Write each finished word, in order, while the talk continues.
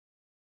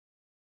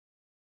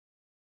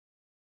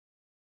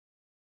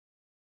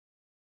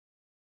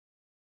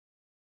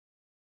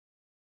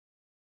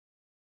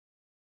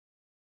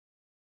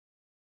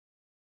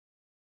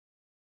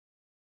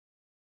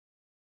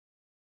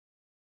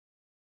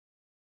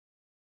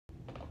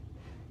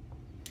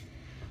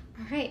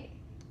All right,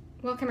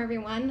 welcome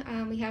everyone.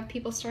 We have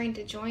people starting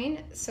to join,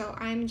 so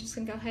I'm just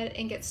gonna go ahead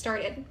and get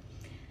started.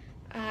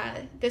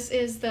 This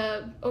is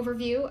the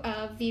overview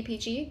of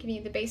VPG, giving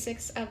you the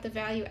basics of the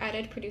Value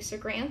Added Producer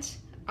Grant.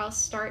 I'll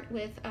start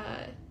with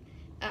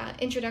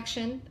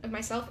introduction of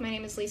myself. My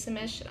name is Lisa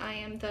Misch. I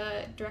am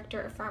the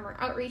Director of Farmer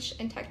Outreach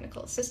and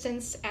Technical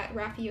Assistance at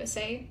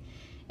RAFI-USA.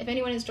 If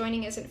anyone is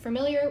joining isn't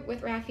familiar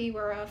with RAFI,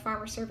 we're a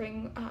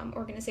farmer-serving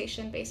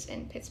organization based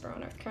in Pittsboro,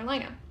 North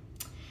Carolina.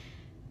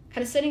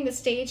 Kind of setting the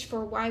stage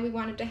for why we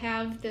wanted to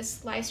have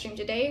this live stream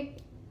today.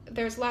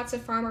 There's lots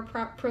of farmer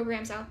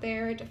programs out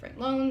there, different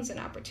loans and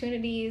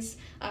opportunities,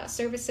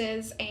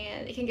 services,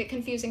 and it can get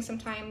confusing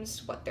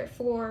sometimes what they're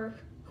for,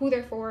 who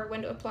they're for,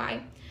 when to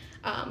apply.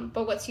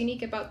 But what's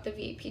unique about the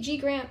VPG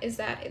grant is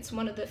that it's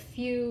one of the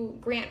few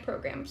grant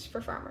programs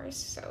for farmers,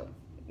 so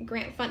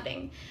grant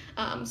funding.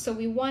 So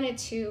we wanted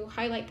to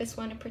highlight this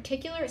one in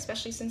particular,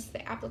 especially since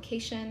the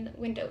application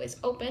window is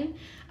open,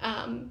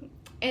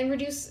 and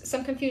reduce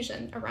some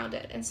confusion around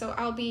it. And so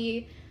I'll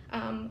be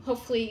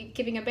hopefully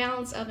giving a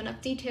balance of enough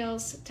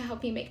details to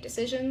help you make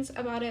decisions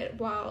about it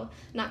while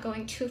not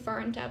going too far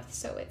in depth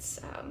so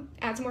it's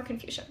adds more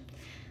confusion.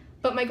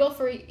 But my goal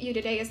for you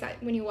today is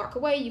that when you walk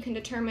away, you can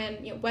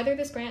determine whether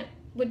this grant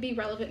would be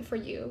relevant for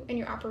you and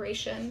your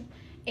operation,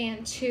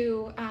 and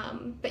two,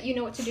 that you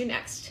know what to do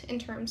next in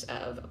terms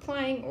of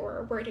applying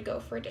or where to go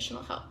for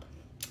additional help.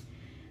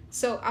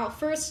 So I'll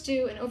first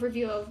do an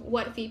overview of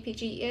what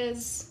VPG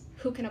is,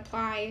 who can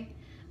apply,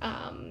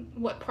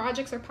 what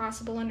projects are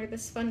possible under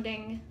this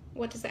funding,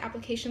 what does the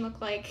application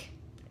look like,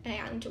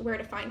 and where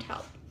to find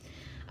help.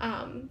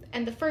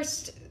 And the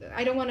first,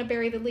 I don't want to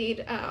bury the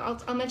lead,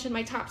 I'll mention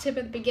my top tip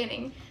at the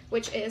beginning,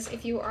 which is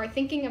if you are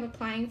thinking of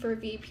applying for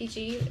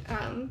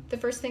VPG, the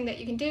first thing that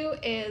you can do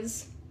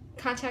is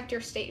contact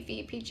your state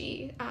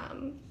VPG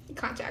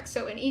contact.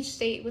 So in each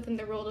state within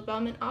the Rural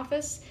Development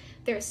Office,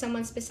 there's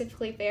someone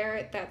specifically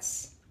there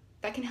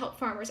that can help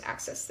farmers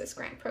access this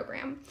grant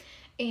program.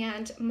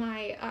 And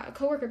my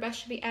coworker Beth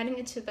should be adding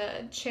into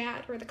the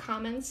chat or the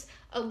comments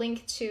a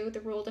link to the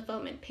rural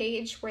development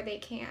page where they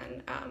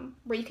can,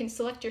 where you can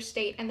select your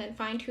state and then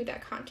find who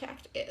that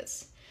contact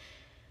is.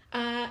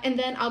 And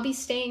then I'll be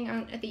staying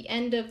on at the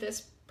end of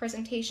this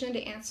presentation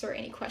to answer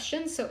any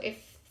questions. So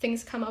if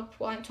things come up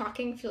while I'm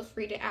talking, feel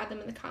free to add them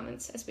in the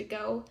comments as we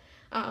go.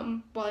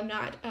 While I'm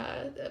not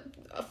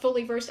a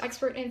fully versed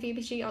expert in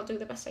VPG, I'll do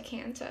the best I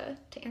can to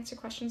answer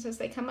questions as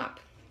they come up.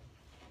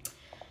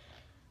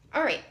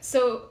 All right,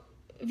 so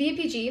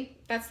VPG,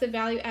 that's the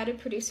Value Added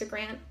Producer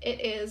Grant. It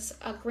is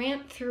a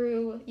grant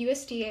through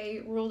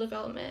USDA Rural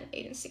Development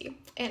Agency,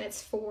 and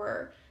it's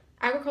for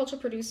agricultural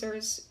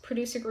producers,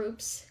 producer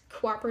groups,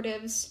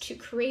 cooperatives to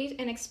create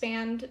and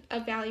expand a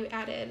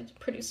value-added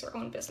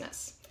producer-owned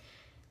business.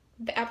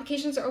 The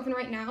applications are open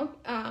right now.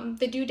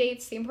 The due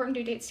dates, the important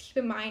due dates to keep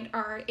in mind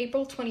are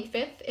April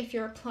 25th if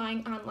you're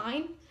applying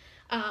online,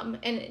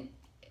 and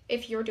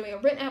if you're doing a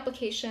written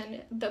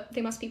application,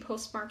 they must be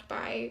postmarked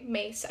by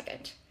May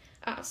 2nd.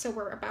 So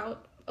we're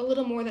about a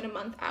little more than a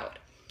month out.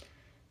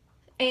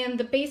 And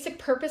the basic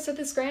purpose of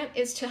this grant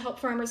is to help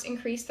farmers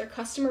increase their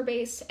customer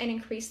base and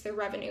increase their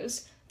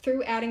revenues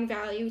through adding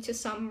value to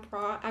some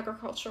raw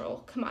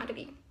agricultural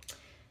commodity.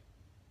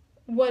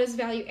 What is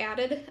value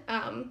added?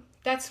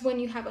 That's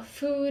when you have a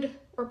food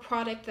or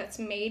product that's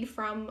made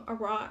from a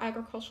raw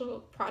agricultural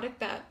product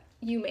that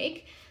you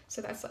make.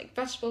 So that's like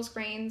vegetables,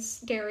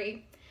 grains,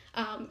 dairy,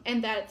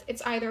 and that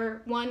it's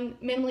either one,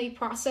 minimally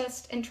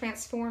processed and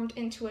transformed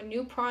into a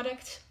new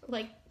product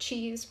like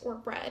cheese or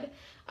bread,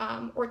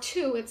 or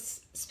two,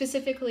 it's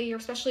specifically or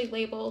specially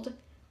labeled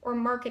or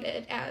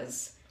marketed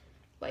as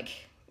like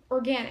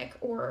organic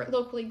or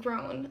locally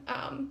grown.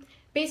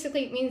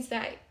 Basically, it means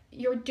that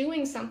you're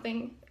doing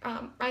something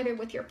either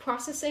with your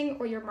processing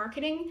or your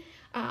marketing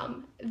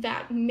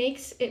that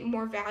makes it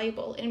more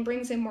valuable and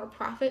brings in more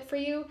profit for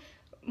you,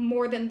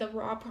 more than the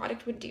raw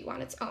product would do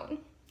on its own.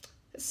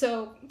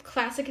 So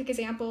classic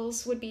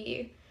examples would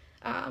be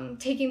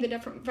taking the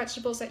different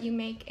vegetables that you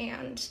make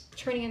and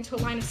turning into a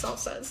line of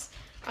salsas,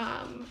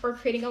 or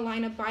creating a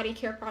line of body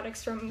care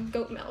products from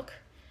goat milk.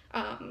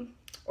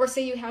 Or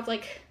say you have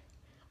like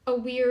a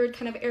weird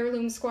kind of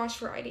heirloom squash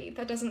variety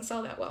that doesn't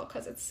sell that well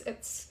because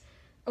it's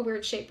a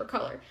weird shape or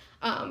color.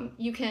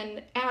 You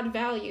can add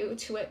value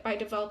to it by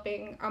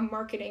developing a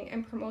marketing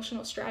and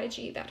promotional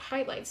strategy that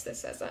highlights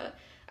this as a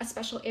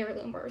special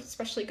heirloom or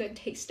especially good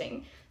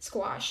tasting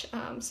squash.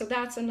 So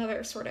that's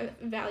another sort of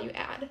value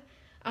add.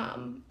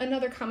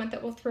 Another comment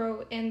that we'll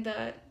throw in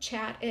the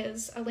chat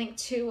is a link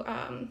to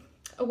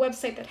a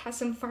website that has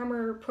some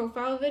farmer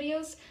profile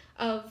videos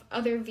of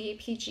other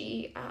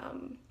VPG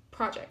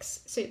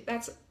projects. So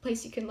that's a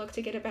place you can look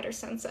to get a better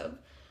sense of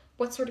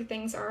what sort of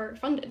things are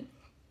funded.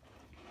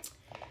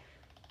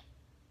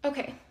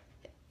 Okay,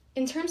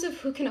 in terms of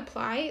who can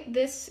apply,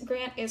 this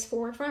grant is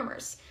for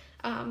farmers.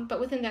 But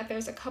within that,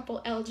 there's a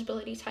couple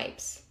eligibility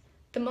types.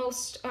 The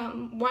most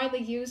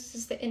widely used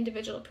is the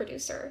individual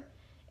producer,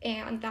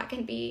 and that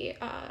can be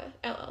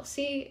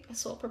LLC, a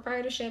sole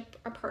proprietorship,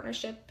 a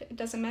partnership. It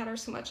doesn't matter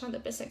so much on the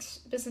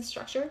business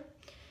structure.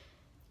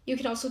 You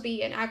can also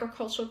be an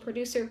agricultural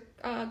producer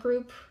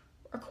group,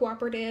 a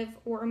cooperative,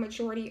 or a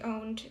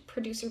majority-owned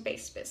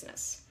producer-based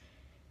business.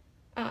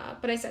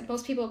 But I said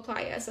most people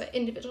apply as an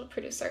individual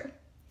producer.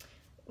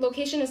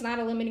 Location is not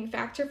a limiting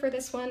factor for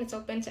this one. It's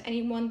open to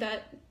anyone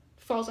that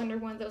falls under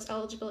one of those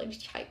eligibility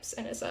types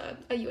and is a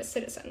U.S.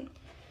 citizen.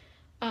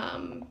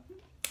 And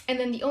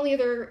then the only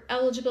other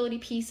eligibility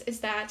piece is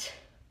that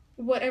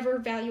whatever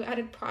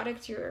value-added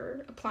product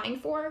you're applying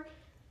for,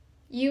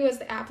 you as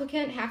the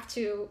applicant have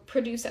to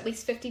produce at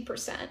least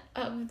 50%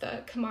 of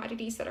the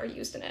commodities that are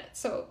used in it.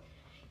 So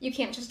you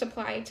can't just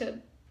apply to,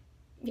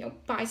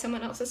 buy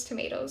someone else's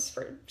tomatoes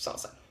for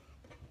salsa.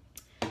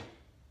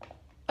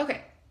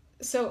 Okay,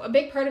 so a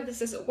big part of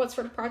this is what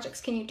sort of projects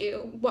can you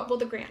do? What will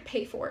the grant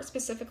pay for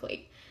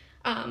specifically?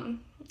 And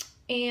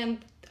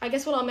I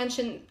guess what I'll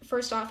mention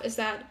first off is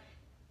that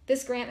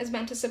this grant is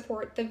meant to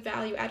support the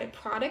value-added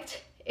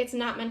product. It's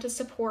not meant to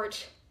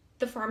support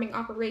the farming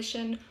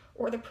operation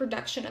or the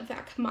production of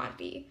that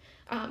commodity.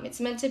 It's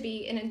meant to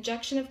be an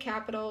injection of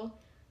capital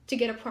to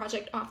get a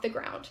project off the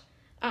ground.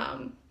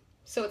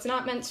 So it's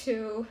not meant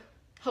to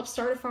help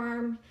start a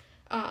farm,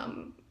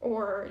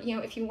 or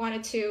if you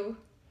wanted to,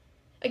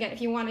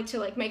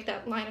 like make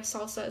that line of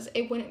salsas,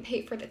 it wouldn't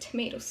pay for the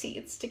tomato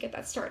seeds to get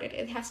that started.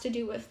 It has to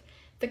do with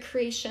the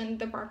creation,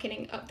 the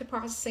marketing, of the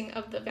processing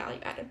of the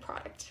value-added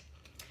product.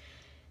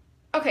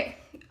 Okay,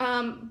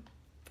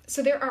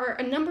 so there are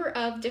a number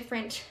of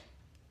different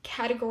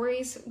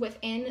categories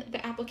within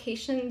the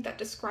application that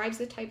describes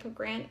the type of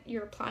grant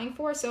you're applying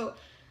for. So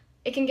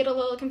it can get a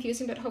little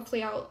confusing, but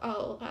hopefully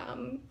I'll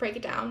break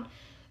it down.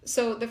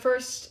 So the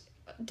first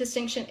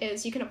distinction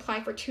is you can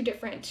apply for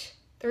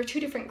there are two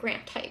different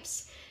grant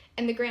types,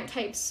 and the grant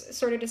types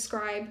sort of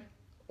describe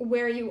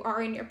where you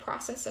are in your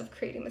process of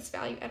creating this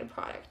value-added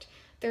product.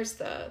 There's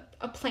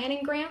a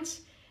planning grant,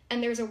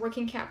 and there's a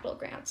working capital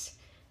grant.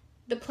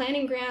 The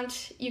planning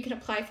grant, you can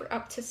apply for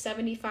up to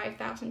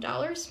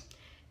 $75,000,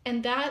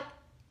 and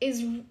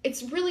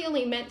it's really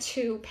only meant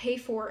to pay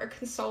for a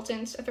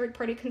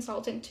third-party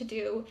consultant to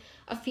do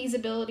a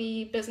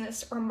feasibility,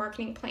 business, or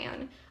marketing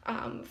plan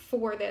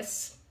for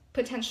this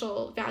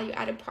potential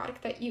value-added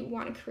product that you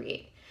want to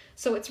create.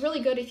 So it's really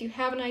good if you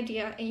have an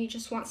idea and you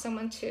just want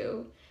someone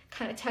to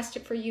kind of test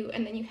it for you,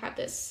 and then you have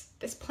this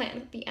plan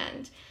at the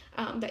end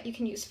that you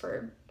can use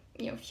for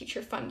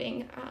future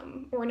funding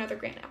or another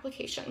grant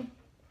application.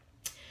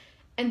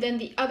 And then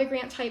the other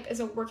grant type is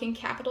a working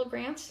capital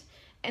grant,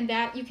 and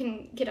that you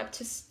can get up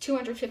to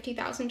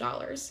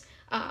 $250,000.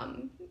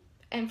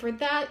 And for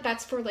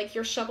that's for like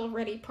your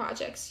shovel-ready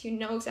projects. You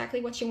know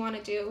exactly what you want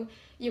to do.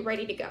 You're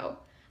ready to go.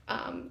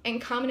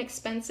 And common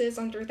expenses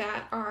under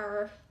that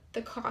are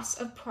the costs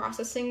of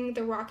processing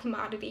the raw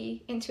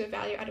commodity into a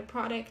value-added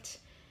product,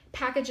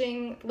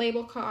 packaging,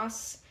 label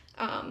costs,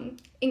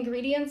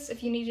 ingredients,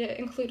 if you need to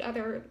include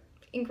other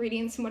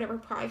ingredients in whatever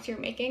product you're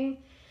making,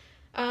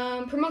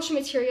 promotion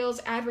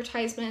materials,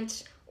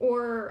 advertisement,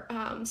 or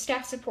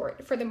staff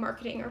support for the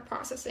marketing or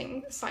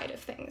processing side of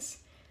things.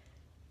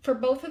 For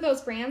both of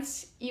those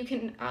grants, you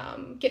can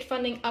get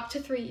funding up to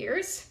 3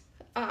 years,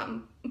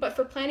 but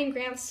for planning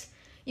grants,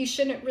 you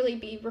shouldn't really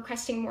be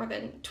requesting more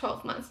than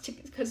 12 months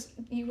because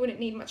you wouldn't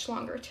need much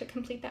longer to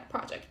complete that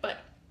project,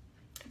 but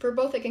for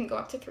both it can go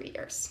up to 3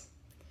 years.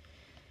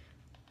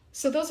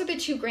 So those are the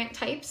two grant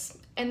types,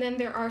 and then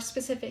there are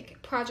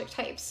specific project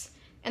types,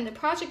 and the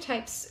project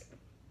types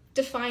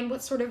define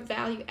what sort of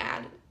value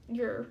add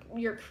you're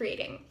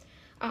creating.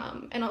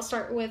 And I'll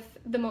start with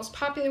the most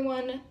popular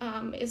one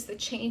is the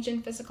change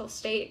in physical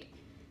state.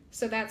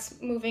 So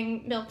that's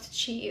moving milk to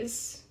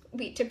cheese,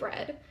 wheat to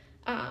bread.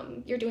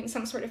 You're doing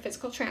some sort of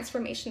physical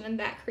transformation, and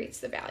that creates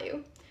the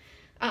value.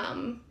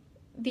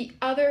 The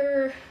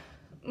other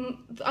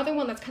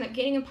one that's kind of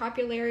gaining in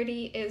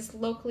popularity is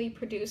locally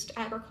produced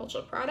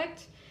agricultural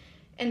product,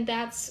 and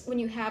that's when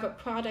you have a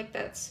product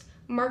that's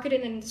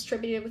marketed and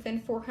distributed within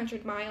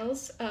 400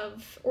 miles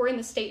of, or in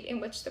the state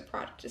in which the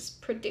product is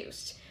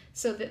produced.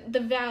 So the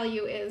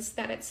value is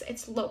that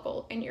it's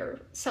local and you're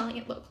selling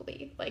it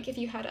locally. Like if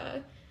you had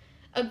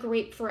a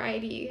grape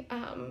variety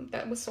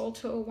that was sold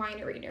to a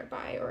winery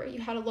nearby, or you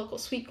had a local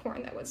sweet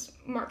corn that was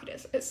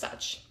marketed as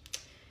such.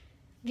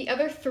 The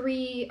other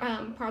three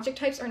project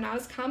types are not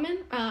as common,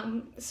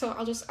 so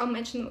I'll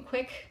mention them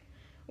quick.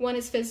 One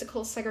is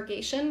physical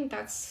segregation.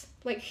 That's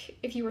like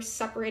if you were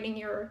separating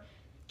your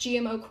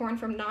GMO corn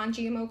from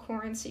non-GMO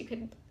corn, so you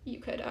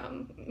could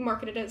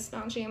market it as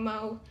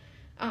non-GMO.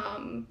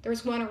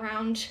 There's one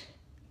around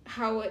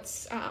how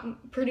it's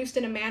produced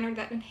in a manner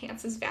that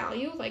enhances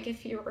value, like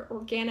if you're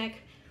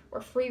organic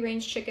or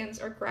free-range chickens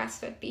or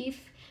grass-fed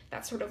beef,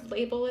 that sort of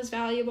label is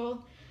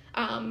valuable.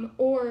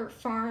 Or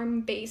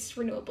farm-based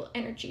renewable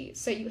energy,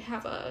 so you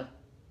have a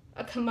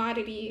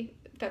commodity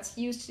that's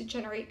used to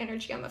generate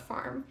energy on the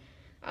farm,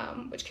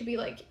 which could be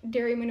like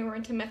dairy manure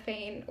into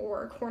methane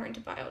or corn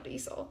into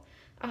biodiesel.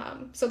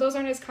 So those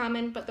aren't as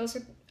common, but those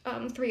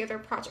are three other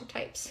project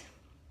types.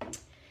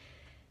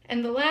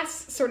 And the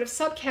last sort of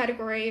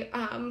subcategory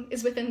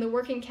is within the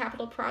working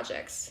capital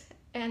projects,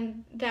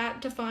 and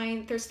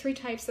there's three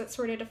types that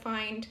sort of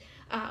defined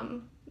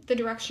the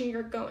direction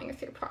you're going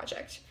with your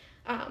project.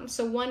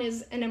 So one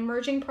is an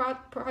emerging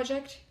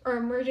project or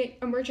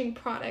emerging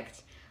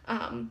product.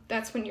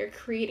 That's when you're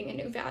creating a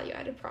new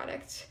value-added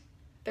product.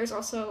 There's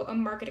also a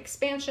market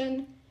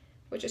expansion,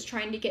 which is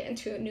trying to get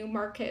into a new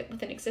market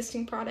with an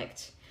existing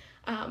product.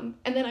 And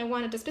then I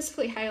wanted to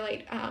specifically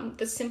highlight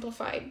the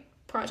simplified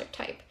project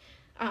type.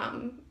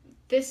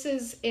 This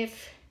is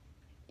if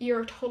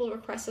your total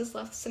request is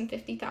less than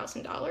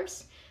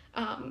 $50,000.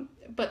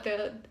 But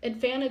the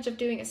advantage of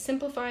doing a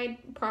simplified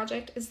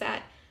project is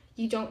that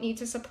you don't need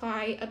to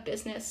supply a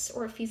business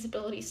or a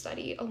feasibility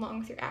study along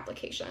with your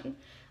application.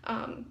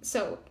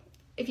 So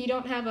if you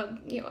don't have a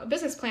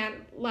business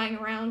plan lying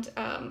around,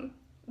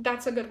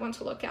 that's a good one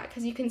to look at,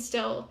 because you can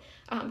still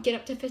get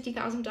up to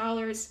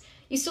 $50,000.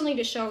 You still need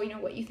to show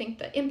what you think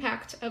the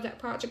impact of that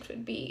project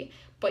would be,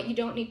 but you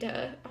don't need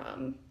to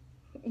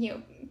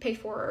pay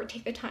for or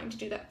take the time to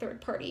do that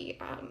third-party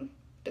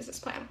business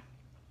plan.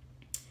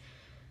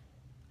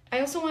 I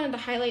also wanted to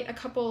highlight a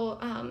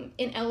couple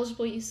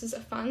ineligible uses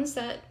of funds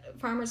that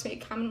farmers may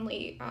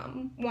commonly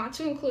want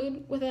to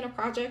include within a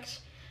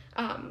project.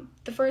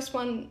 The first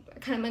one I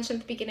kind of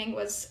mentioned at the beginning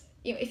was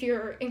if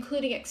you're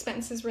including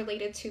expenses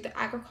related to the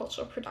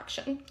agricultural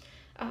production,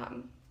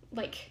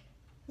 like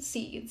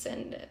seeds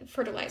and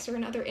fertilizer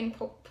and other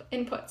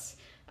inputs.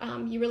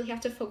 You really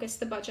have to focus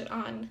the budget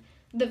on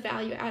the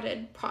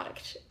value-added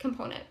product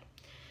component.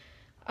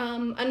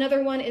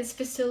 Another one is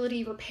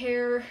facility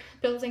repair,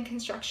 building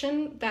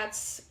construction.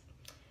 That's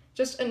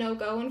just a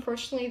no-go,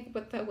 unfortunately,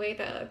 with the way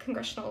the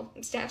congressional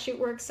statute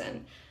works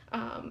and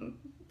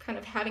kind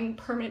of having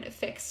permanent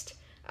fixed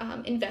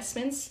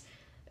investments.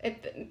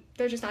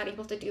 They're just not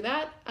able to do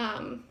that.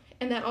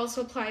 And that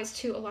also applies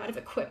to a lot of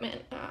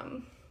equipment,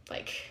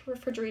 like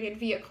refrigerated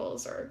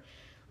vehicles or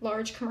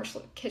large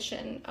commercial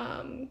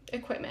kitchen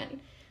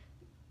equipment.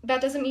 That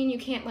doesn't mean you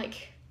can't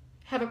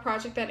have a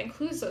project that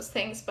includes those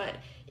things, but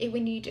it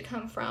would need to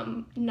come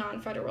from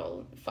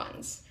non-federal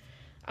funds.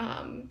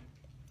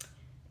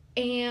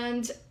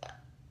 And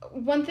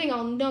one thing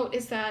I'll note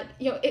is that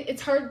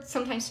it's hard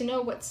sometimes to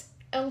know what's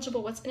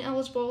eligible, what's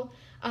ineligible.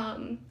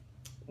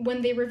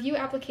 When they review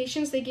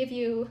applications, they give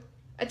you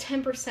a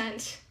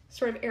 10%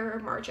 sort of error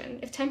margin.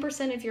 If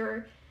 10% of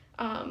your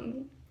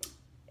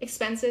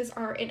expenses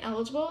are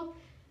ineligible,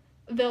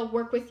 they'll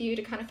work with you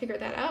to kind of figure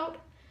that out.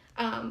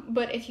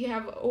 But if you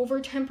have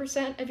over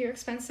 10% of your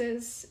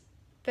expenses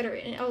that are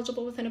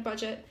ineligible within a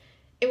budget,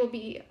 it'll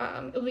be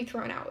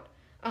thrown out.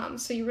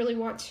 So you really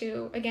want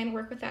to, again,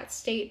 work with that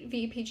state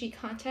VPG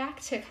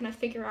contact to kind of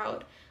figure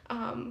out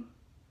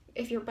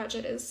if your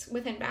budget is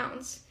within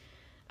bounds.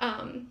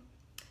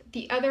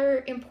 The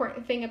other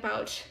important thing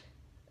about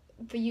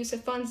the use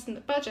of funds in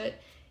the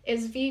budget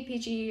is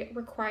VPG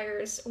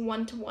requires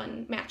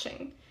one-to-one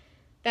matching.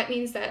 That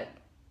means that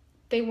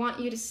they want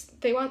you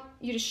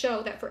to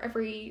show that for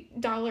every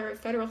dollar of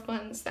federal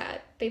funds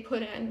that they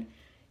put in,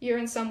 you're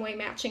in some way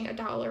matching a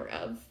dollar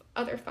of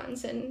other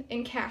funds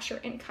in cash or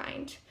in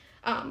kind,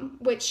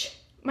 which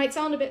might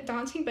sound a bit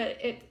daunting, but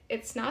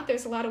it's not.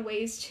 There's a lot of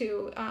ways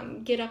to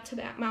get up to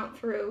that amount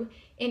through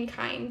in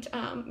kind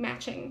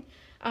matching.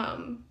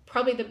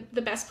 Probably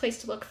the best place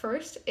to look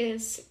first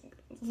is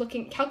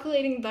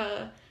calculating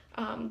the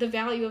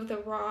value of the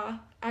raw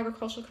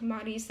agricultural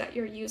commodities that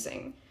you're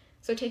using.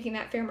 So taking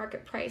that fair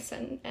market price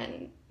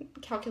and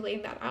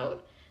calculating that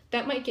out.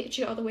 That might get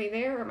you all the way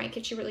there, or might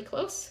get you really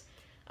close.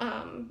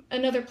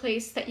 Another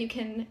place that you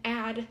can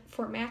add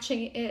for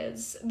matching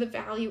is the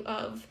value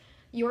of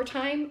your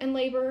time and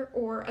labor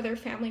or other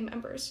family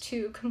members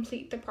to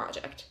complete the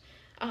project.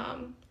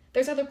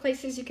 There's other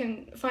places you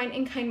can find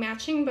in-kind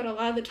matching, but a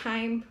lot of the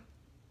time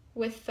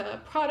with the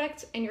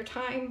product and your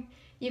time,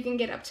 you can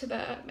get up to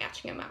the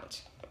matching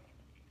amount.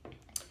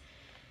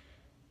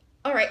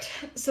 All right,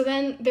 so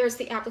then there's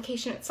the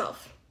application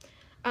itself.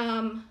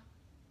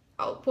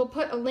 We'll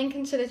put a link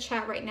into the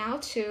chat right now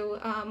to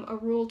the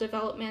rural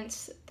development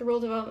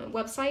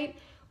website,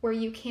 where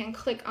you can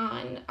click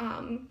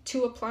on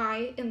to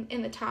apply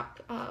in the top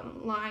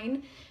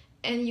line,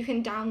 and you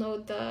can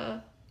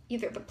download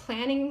either the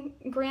planning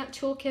grant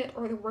toolkit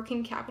or the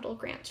working capital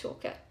grant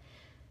toolkit.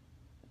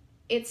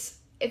 It's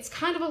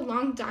kind of a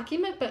long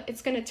document, but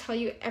it's going to tell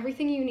you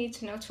everything you need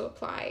to know to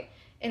apply,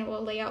 and it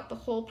will lay out the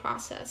whole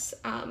process.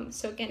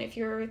 So again, if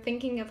you're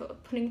thinking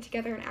of putting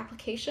together an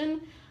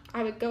application,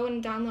 I would go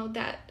and download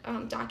that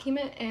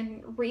document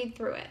and read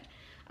through it.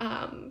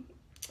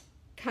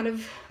 Kind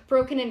of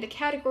broken into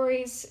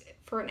categories.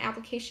 For an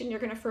application, you're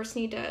going to first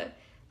need to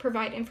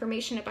provide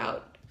information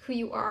about who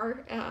you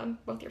are,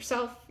 both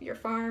yourself, your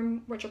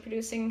farm, what you're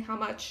producing, how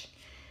much.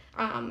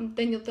 Then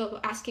they'll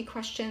ask you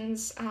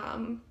questions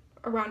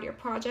around your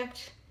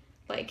project,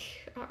 like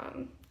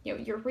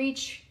your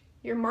reach,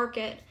 your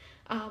market,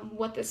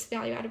 what this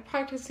value-added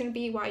product is going to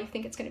be, why you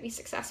think it's going to be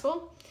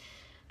successful.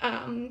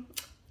 And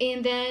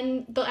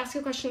then they'll ask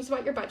you questions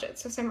about your budget,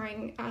 so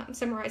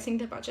summarizing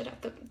the budget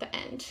at the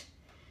end.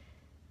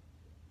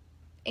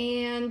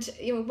 And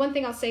one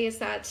thing I'll say is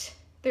that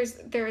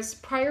there's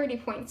priority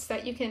points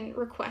that you can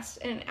request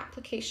in an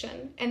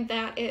application, and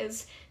that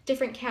is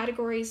different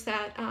categories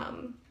that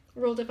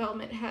rural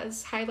development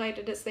has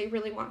highlighted as they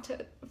really want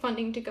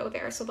funding to go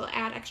there, so they'll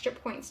add extra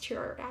points to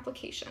your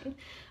application.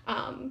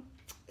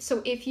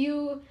 So if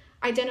you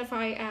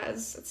identify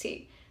as, let's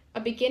see, a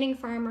beginning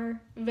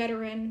farmer,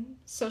 veteran,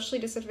 socially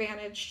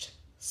disadvantaged,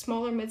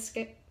 smaller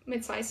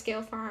mid-size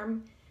scale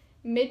farm,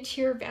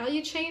 mid-tier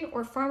value chain,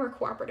 or farmer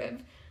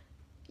cooperative,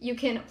 you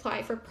can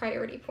apply for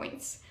priority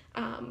points,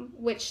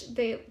 which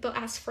they'll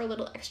ask for a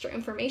little extra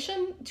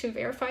information to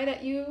verify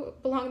that you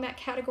belong in that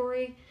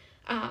category.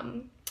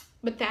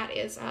 But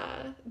that's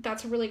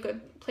a really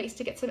good place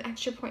to get some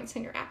extra points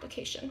in your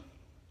application.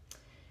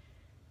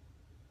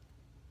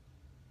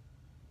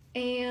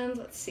 And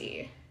let's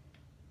see.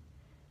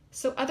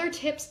 So other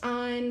tips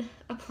on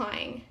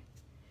applying.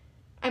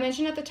 I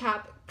mentioned at the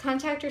top,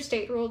 contact your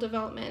state rural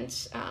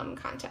development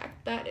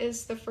contact. That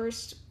is the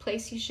first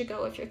place you should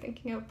go if you're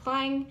thinking of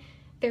applying.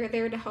 They're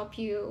there to help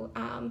you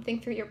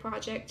think through your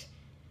project.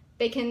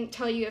 They can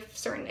tell you if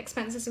certain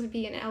expenses would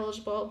be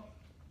ineligible.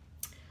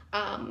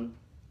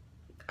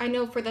 I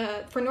know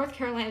for North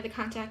Carolina, the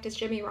contact is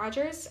Jimmy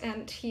Rogers,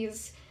 and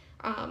he's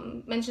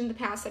mentioned in the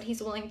past that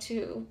he's willing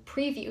to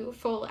preview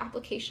full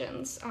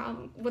applications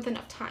with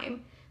enough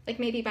time, like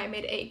maybe by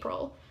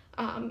mid-April.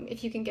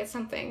 If you can get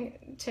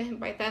something to him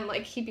by then,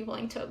 like he'd be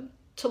willing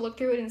to look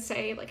through it and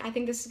say, like, I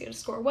think this is going to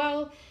score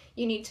well,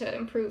 you need to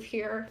improve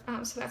here,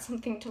 so that's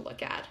something to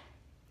look at.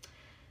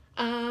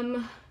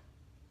 And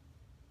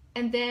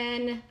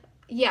then,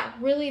 yeah,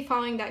 really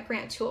following that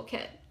grant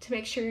toolkit to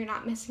make sure you're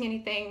not missing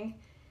anything.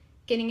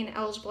 Getting in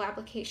eligible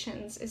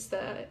applications is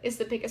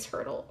the biggest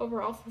hurdle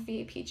overall for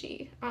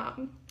VAPG.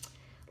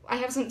 I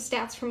have some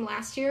stats from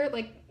last year,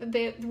 like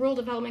the rural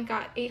development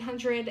got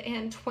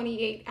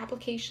 828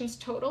 applications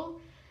total,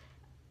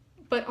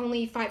 but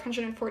only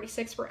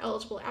 546 were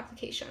eligible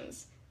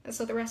applications, and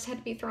so the rest had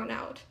to be thrown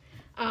out.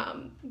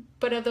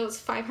 But of those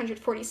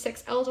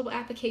 546 eligible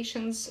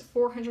applications,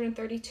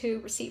 432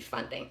 received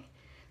funding.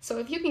 So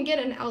if you can get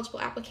an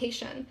eligible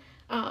application,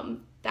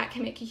 that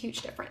can make a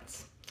huge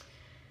difference.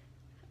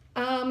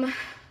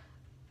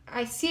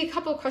 I see a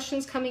couple of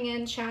questions coming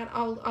in chat.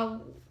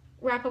 I'll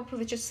wrap up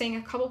with just saying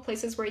a couple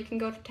places where you can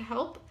go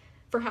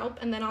for help,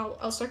 and then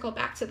I'll circle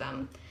back to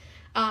them.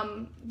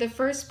 The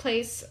first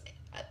place,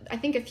 I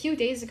think a few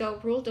days ago,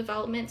 Rural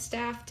Development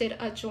staff did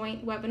a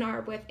joint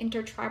webinar with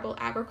Intertribal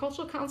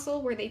Agricultural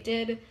Council where they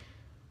did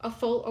a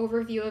full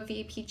overview of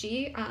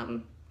VAPG,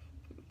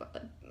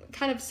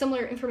 kind of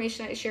similar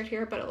information I shared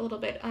here, but a little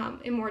bit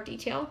in more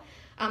detail.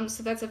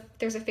 So there's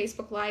a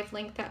Facebook Live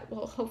link that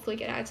will hopefully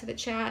get added to the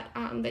chat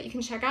that you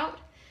can check out.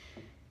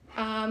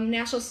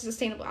 National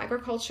Sustainable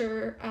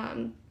Agriculture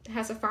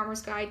has a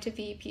farmer's guide to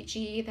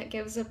VAPG that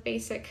gives a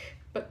basic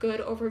but good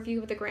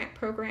overview of the grant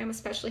program,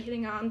 especially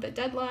hitting on the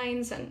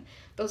deadlines and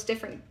those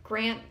different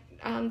grant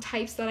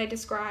types that I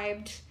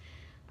described.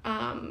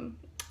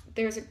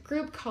 There's a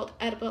group called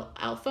Edible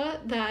Alpha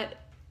that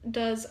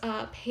does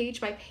a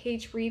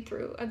page-by-page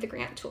read-through of the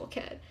grant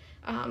toolkit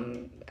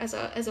as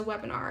a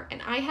webinar,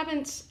 and I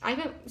haven't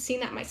seen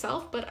that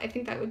myself, but I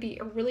think that would be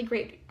a really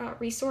great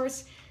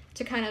resource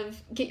to kind of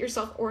get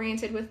yourself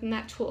oriented within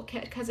that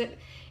toolkit, because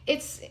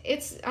it's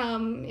it's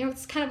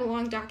kind of a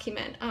long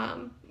document,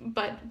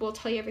 but will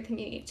tell you everything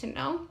you need to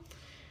know.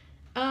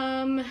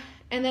 And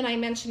then I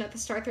mentioned at the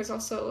start, there's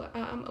also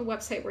a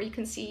website where you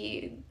can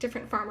see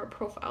different farmer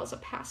profiles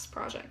of past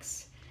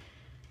projects.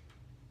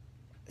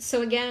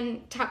 So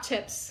again, top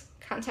tips: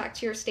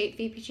 contact your state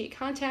VPG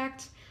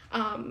contact,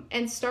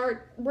 and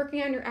start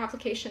working on your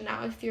application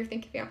now if you're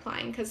thinking of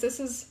applying, because this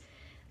is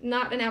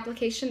not an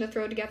application to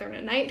throw together in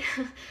a night.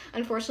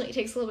 Unfortunately, it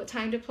takes a little bit of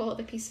time to pull all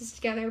the pieces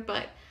together,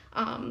 but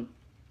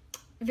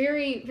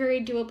very,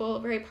 very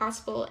doable, very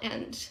possible,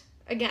 and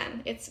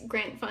again, it's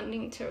grant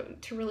funding to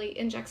really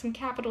inject some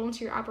capital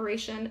into your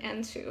operation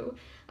and to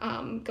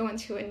go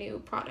into a new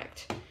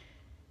product.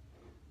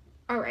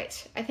 All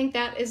right, I think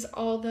that is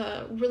all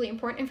the really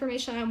important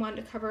information I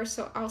wanted to cover,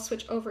 so I'll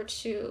switch over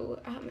to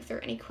if there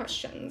are any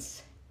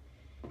questions.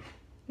 And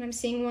I'm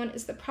seeing one: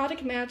 is the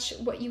product match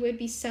what you would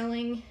be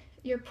selling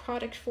your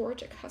product for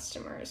to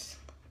customers?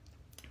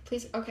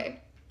 Please, okay.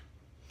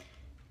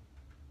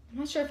 I'm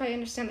not sure if I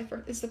understand the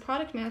first. Is the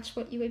product match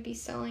what you would be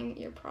selling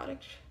your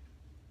product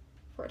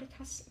for to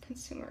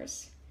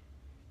consumers?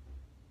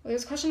 Well,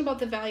 there's a question about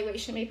the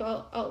valuation. Maybe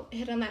I'll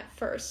hit on that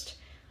first,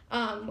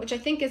 which I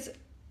think is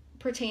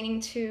pertaining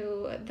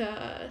to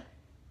the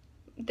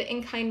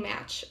in-kind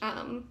match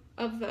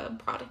of the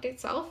product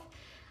itself.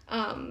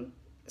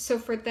 So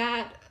for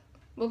that,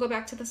 we'll go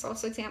back to the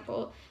salsa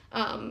example.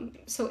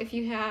 So if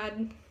you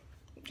had,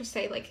 just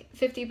say, like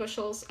 50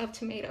 bushels of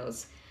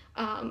tomatoes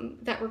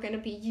that were going to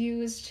be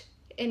used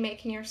in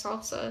making your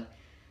salsa,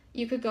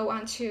 you could go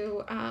on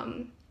to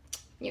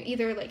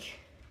either, like,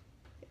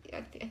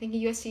 I think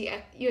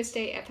USDA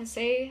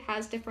FSA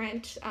has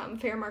different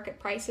fair market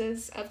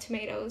prices of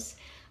tomatoes,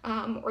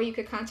 or you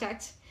could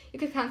contact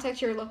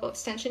your local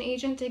extension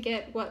agent to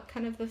get what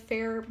kind of the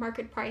fair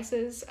market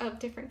prices of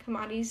different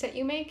commodities that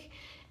you make,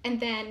 and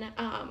then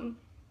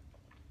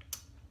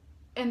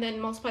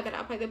multiply that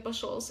out by the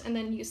bushels, and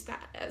then use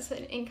that as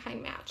an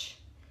in-kind match.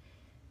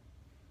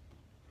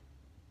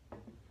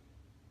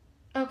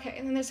 Okay,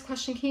 and then there's a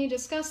question, can you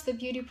discuss the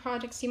beauty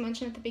projects you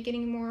mentioned at the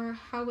beginning more?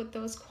 How would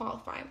those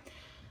qualify?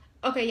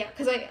 Okay, yeah,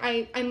 because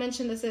I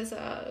mentioned this as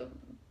a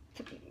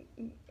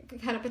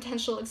kind of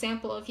potential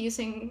example of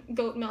using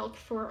goat milk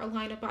for a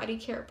line of body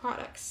care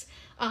products,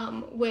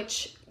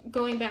 which,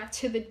 going back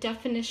to the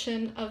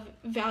definition of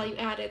value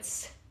add,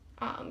 it's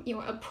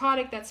a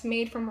product that's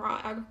made from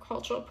raw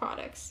agricultural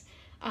products.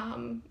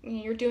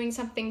 You're doing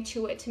something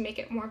to it to make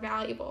it more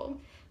valuable.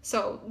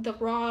 So the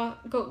raw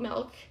goat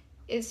milk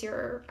is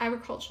your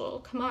agricultural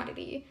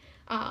commodity.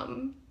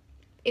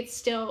 It's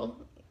still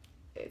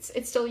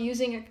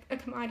using a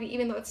commodity,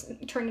 even though it's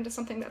turned into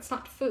something that's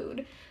not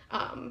food.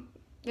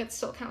 That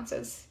still counts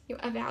as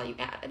a value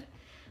added.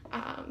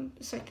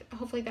 So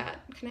hopefully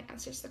that kind of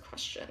answers the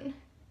question.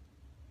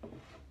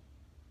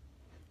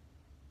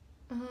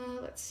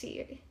 Let's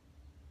see.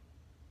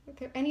 Are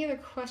there any other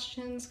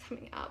questions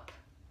coming up?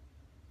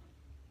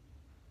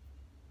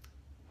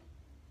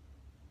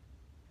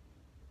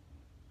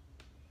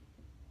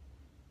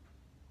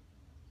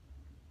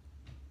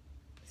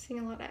 Seeing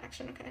a lot of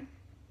action, okay.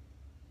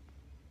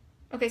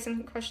 Okay,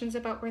 some questions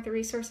about where the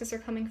resources are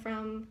coming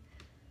from.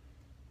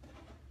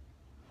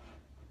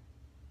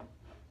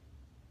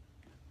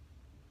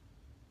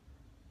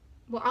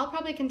 Well, I'll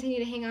probably continue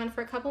to hang on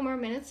for a couple more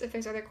minutes if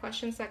there's other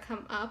questions that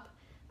come up.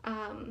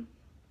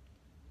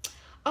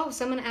 Oh,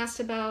 someone asked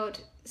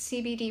about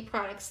CBD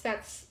products.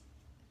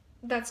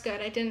 That's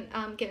good. I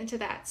didn't get into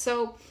that.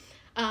 So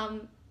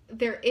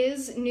there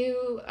is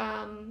new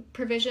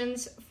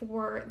provisions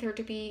for there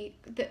to be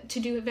to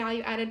do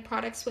value-added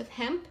products with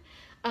hemp.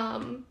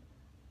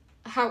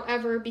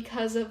 However,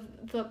 because of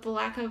the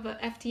lack of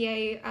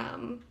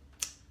FDA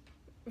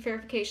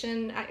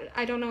verification,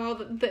 I don't know all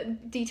the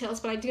details,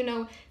 but I do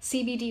know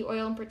CBD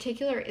oil in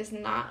particular is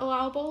not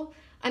allowable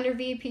under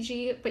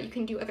VAPG, but you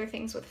can do other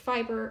things with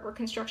fiber or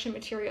construction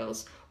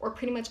materials or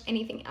pretty much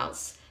anything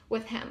else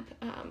with hemp.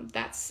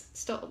 That's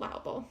still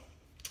allowable.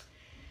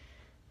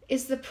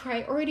 Is the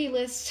priority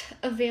list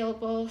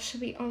available?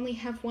 Should we only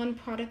have one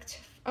product?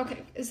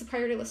 Okay, is the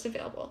priority list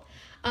available?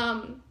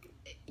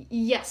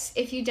 Yes,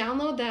 if you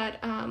download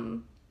that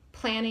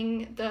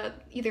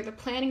either the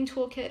planning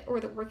toolkit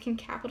or the working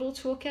capital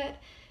toolkit,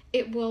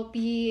 it will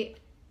be,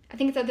 I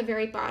think it's at the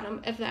very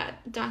bottom of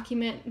that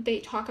document. They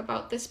talk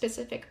about the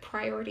specific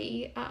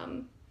priority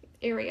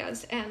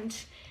areas, and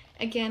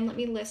again, let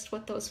me list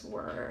what those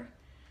were.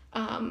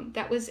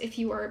 That was if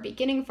you are a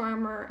beginning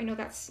farmer. I know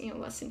that's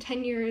less than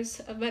 10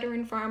 years, a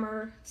veteran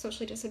farmer,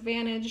 socially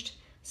disadvantaged,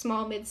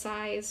 small,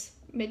 mid-size,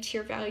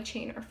 mid-tier value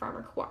chain, or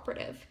farmer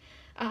cooperative.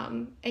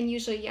 And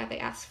usually, yeah, they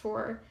ask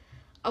for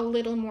a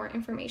little more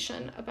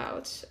information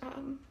about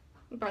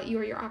you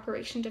or your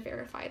operation to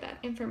verify that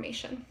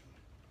information.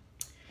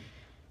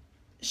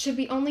 Should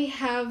we only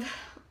have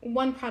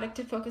one product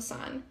to focus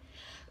on?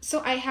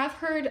 So I have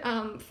heard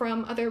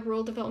from other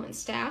rural development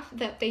staff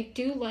that they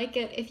do like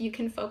it if you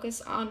can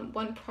focus on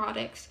one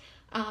product.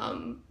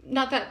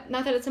 Not that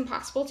it's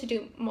impossible to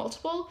do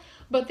multiple,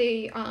 but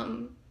they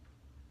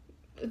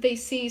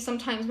see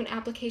sometimes when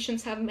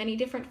applications have many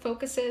different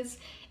focuses,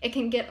 it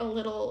can get a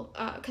little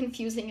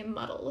confusing and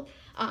muddled.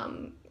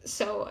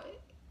 So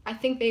I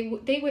think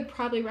they would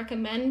probably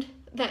recommend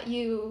that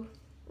you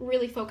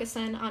really focus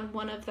in on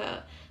one of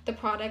the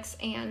products,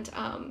 and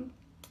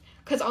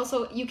because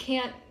also you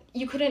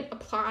couldn't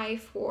apply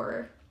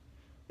for,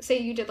 say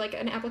you did like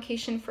an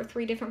application for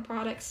 3 different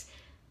products,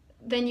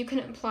 then you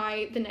couldn't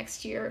apply the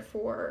next year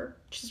for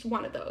just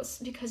one of those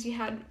because you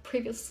had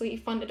previously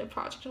funded a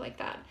project like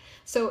that.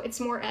 So it's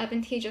more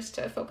advantageous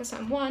to focus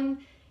on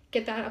one,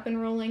 get that up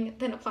and rolling,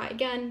 then apply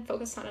again,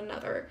 focus on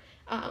another,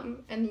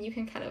 and then you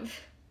can kind of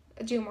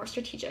do a more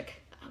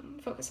strategic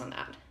focus on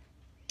that.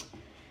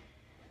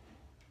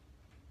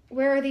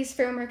 Where are these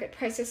fair market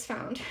prices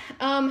found?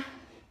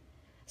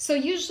 So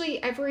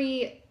usually I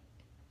don't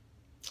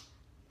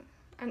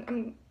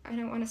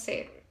want to say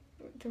it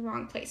the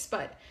wrong place,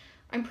 but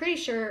I'm pretty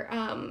sure,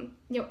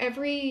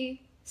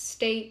 every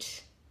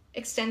state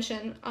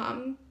extension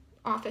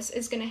office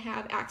is going to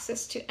have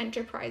access to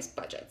enterprise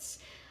budgets,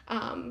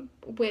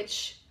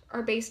 which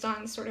are based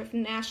on sort of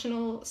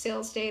national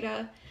sales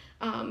data.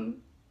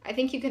 I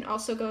think you can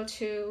also go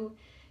to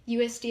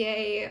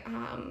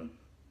USDA,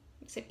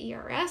 is it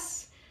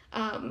ERS?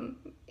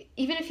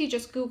 Even if you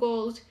just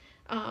Googled,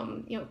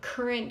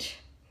 current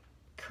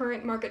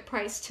market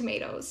price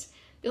tomatoes,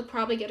 you'll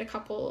probably get a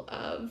couple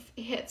of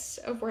hits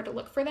of where to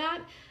look for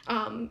that.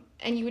 And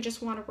you would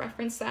just want to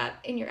reference that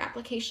in your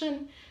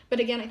application. But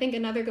again, I think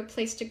another good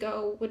place to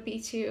go would be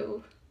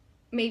to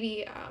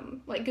maybe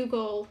like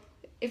Google,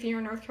 if you're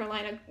in North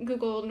Carolina,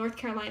 Google North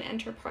Carolina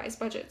enterprise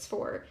budgets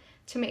for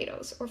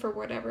tomatoes or for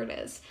whatever it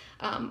is.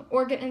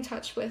 Or get in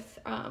touch with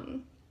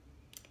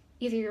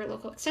either your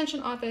local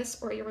extension office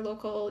or your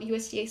local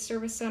USDA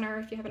service center.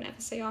 If you have an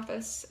FSA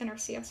office,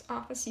 NRCS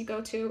office you go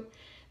to,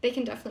 they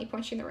can definitely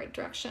point you in the right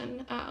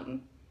direction.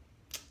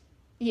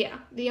 Yeah,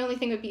 the only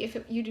thing would be if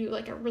you do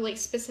like a really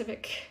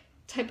specific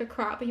type of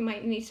crop, you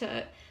might need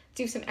to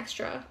do some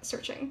extra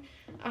searching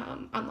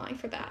online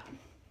for that.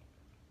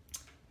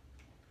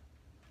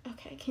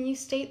 Okay, can you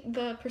state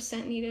the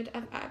percent needed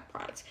of ag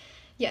products?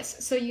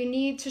 Yes, so you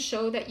need to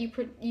show that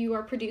you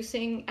are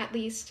producing at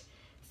least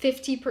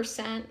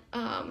 50%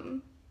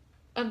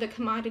 of the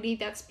commodity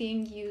that's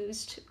being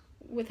used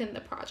within the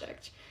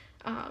project.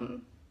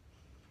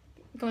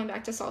 Going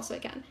back to salsa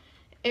again,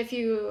 if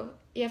you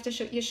have to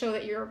show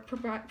that you're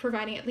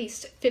providing at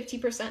least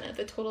 50% of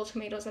the total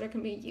tomatoes that are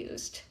going to be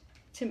used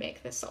to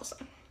make this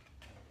salsa.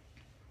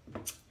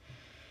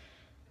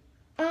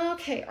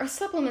 Okay, are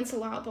supplements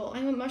allowable?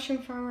 I'm a mushroom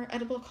farmer,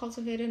 edible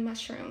cultivated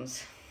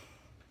mushrooms.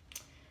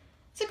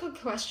 It's a good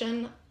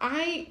question.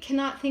 I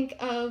cannot think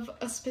of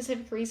a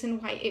specific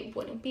reason why it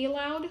wouldn't be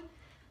allowed,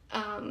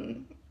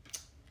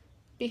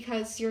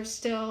 because you're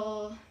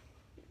still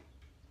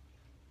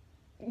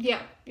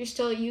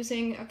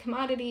using a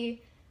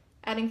commodity,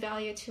 adding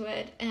value to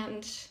it,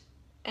 and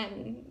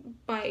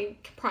by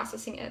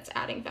processing it, it's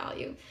adding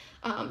value.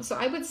 So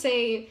I would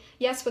say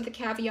yes, with the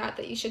caveat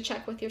that you should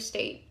check with your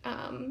state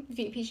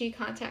VPG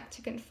contact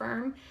to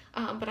confirm,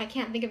 but I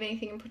can't think of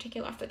anything in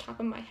particular off the top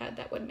of my head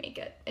that would make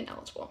it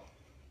ineligible.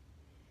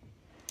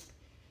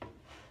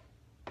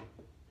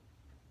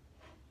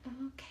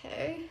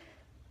 Okay.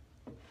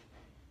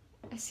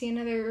 I see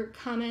another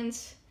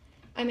comment.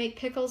 I make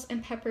pickles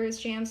and peppers,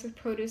 jams with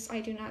produce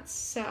I do not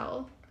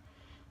sell.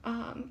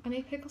 I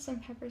make pickles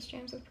and peppers,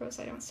 jams with produce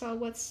I don't sell.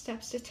 What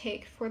steps to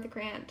take for the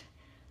grant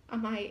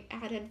on my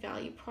added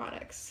value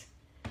products?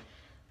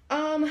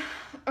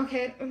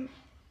 Okay.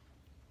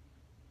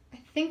 I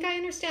think I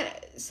understand.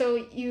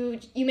 So you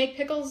make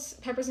pickles,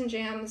 peppers, and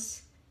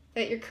jams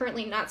that you're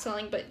currently not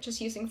selling, but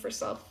just using for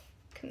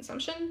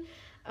self-consumption.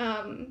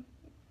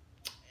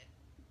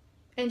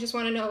 And just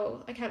want to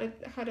know like how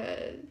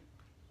to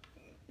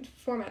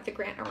format the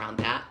grant around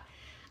that.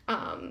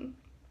 I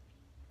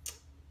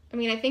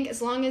mean, I think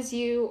as long as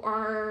you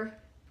are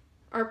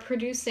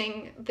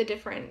producing the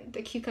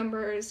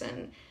cucumbers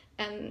and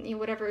you know,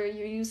 whatever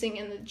you're using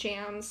in the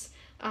jams,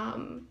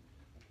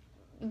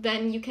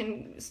 then you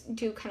can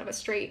do kind of a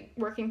straight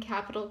working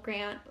capital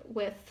grant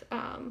with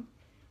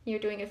you're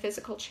doing a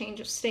physical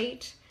change of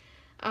state.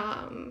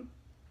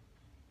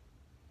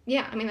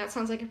 Yeah, I mean, that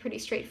sounds like a pretty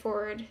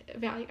straightforward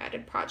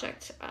value-added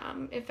project,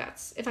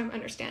 if I'm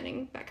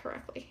understanding that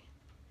correctly.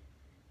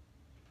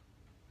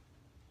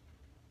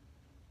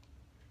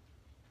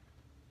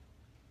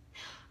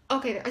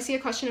 Okay, I see a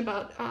question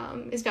about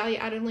is value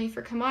added only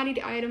for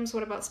commodity items?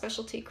 What about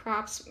specialty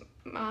crops,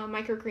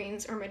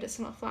 microgreens, or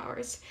medicinal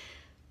flowers?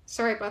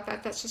 Sorry about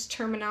that. That's just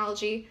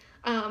terminology.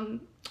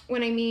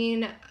 When I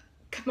mean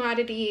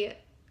commodity,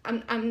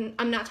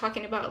 I'm not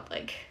talking about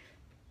like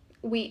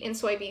wheat and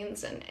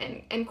soybeans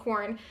and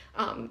corn.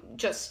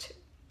 Just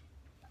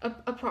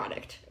a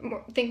product.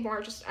 Think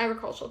more just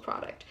agricultural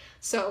product.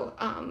 So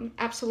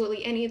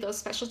absolutely, any of those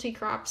specialty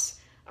crops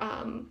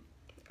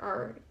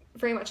are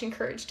very much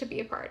encouraged to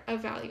be a part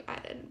of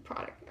value-added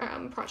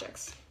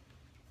projects.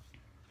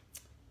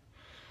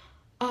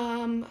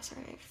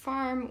 Sorry,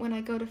 farm. When I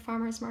go to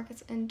farmers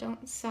markets and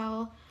don't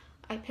sell,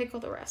 I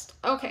pickle the rest.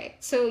 Okay,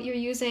 so you're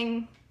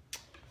using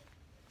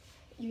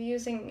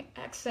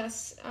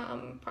excess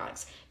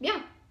products.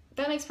 Yeah,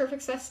 that makes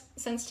perfect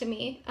sense to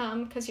me,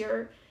 because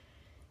you're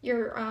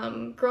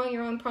growing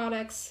your own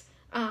products,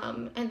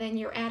 and then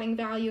you're adding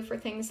value for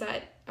things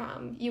that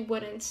you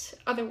wouldn't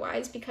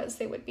otherwise, because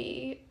they would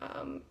be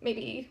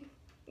maybe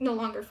no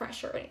longer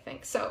fresh or anything.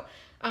 So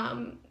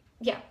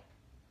yeah,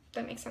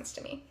 that makes sense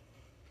to me.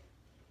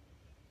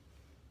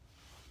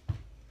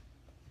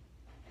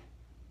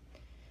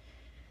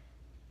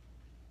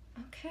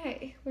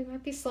 Okay, we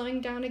might be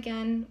slowing down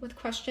again with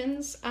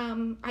questions.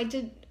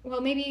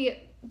 Well,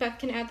 maybe Beth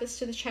can add this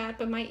to the chat,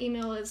 but my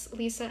email is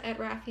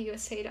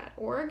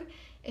lisa@RAFI-USA.org.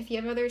 If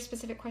you have other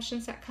specific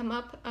questions that come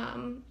up,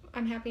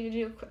 I'm happy to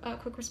do a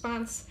quick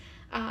response.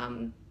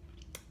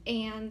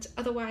 And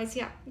otherwise,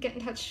 yeah, get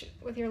in touch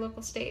with your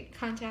local state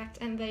contact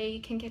and they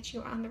can get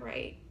you on the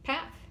right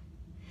path.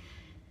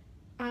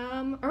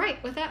 All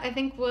right, with that, I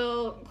think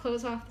we'll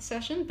close off the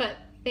session, but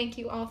thank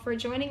you all for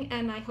joining,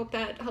 and I hope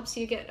that helps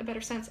you get a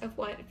better sense of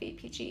what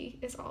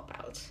VPG is all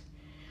about.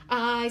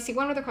 I see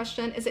one other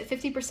question. Is it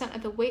 50%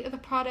 of the weight of the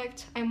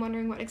product? I'm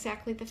wondering what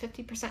exactly the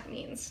 50%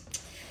 means.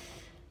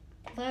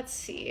 Let's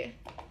see.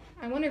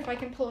 I wonder if I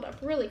can pull it up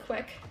really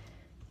quick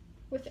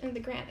within the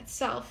grant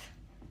itself.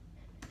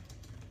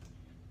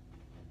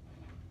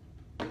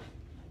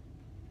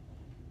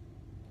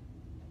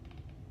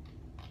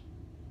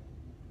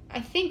 I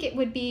think it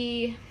would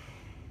be,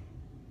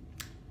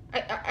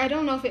 I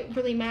don't know if it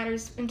really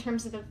matters in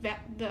terms of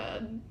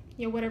the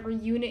you know, whatever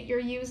unit you're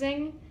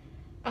using.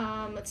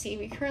 Let's see,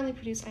 we currently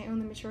produce, I own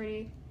the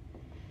majority.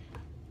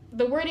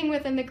 The wording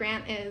within the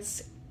grant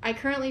is, I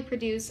currently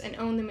produce and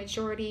own the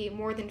majority,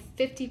 more than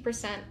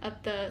 50%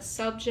 of the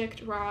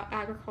subject raw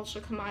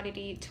agricultural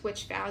commodity to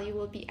which value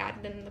will be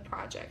added in the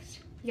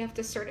project. You have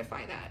to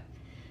certify that.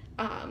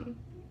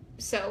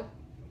 So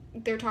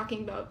they're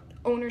talking about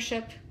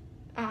ownership.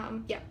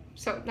 Yeah,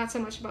 so not so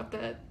much about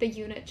the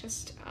unit,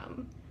 just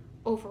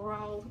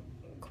overall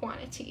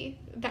quantity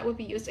that would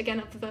be used,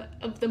 again,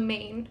 of the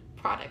main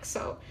product.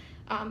 So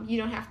you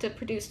don't have to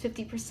produce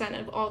 50%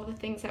 of all the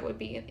things that would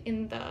be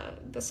in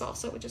the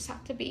salsa. It would just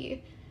have to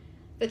be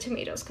the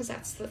tomatoes, because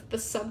that's the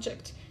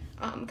subject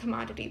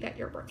commodity that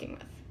you're working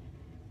with.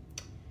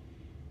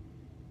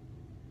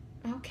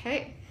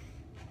 Okay.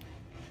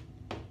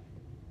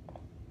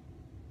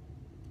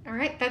 All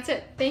right, that's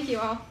it. Thank you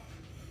all.